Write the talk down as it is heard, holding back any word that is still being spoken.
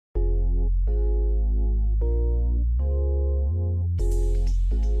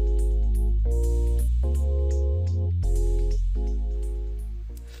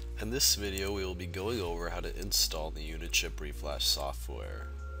this video we will be going over how to install the Unichip Reflash software.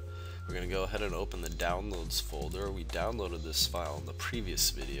 We're going to go ahead and open the downloads folder. We downloaded this file in the previous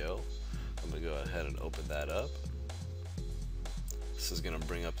video. I'm going to go ahead and open that up. This is going to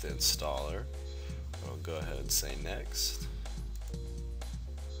bring up the installer. I'll go ahead and say next.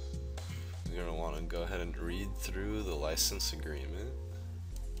 You're going to want to go ahead and read through the license agreement.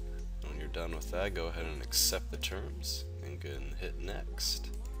 When you're done with that, go ahead and accept the terms and go ahead and hit next.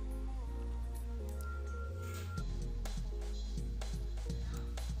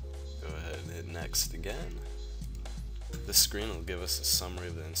 Go ahead and hit next again. This screen will give us a summary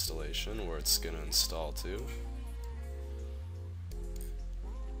of the installation, where it's going to install to.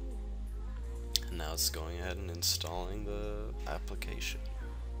 And now it's going ahead and installing the application.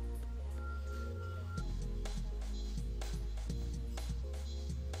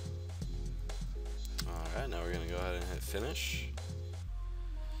 Alright, now we're going to go ahead and hit finish.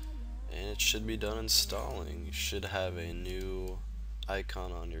 And it should be done installing. You should have a new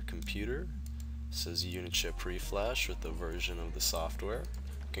icon on your computer. It says Unichip Reflash with the version of the software.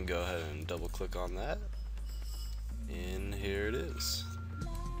 You can go ahead and double click on that. And here it is.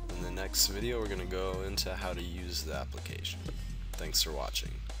 In the next video we're going to go into how to use the application. Thanks for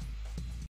watching.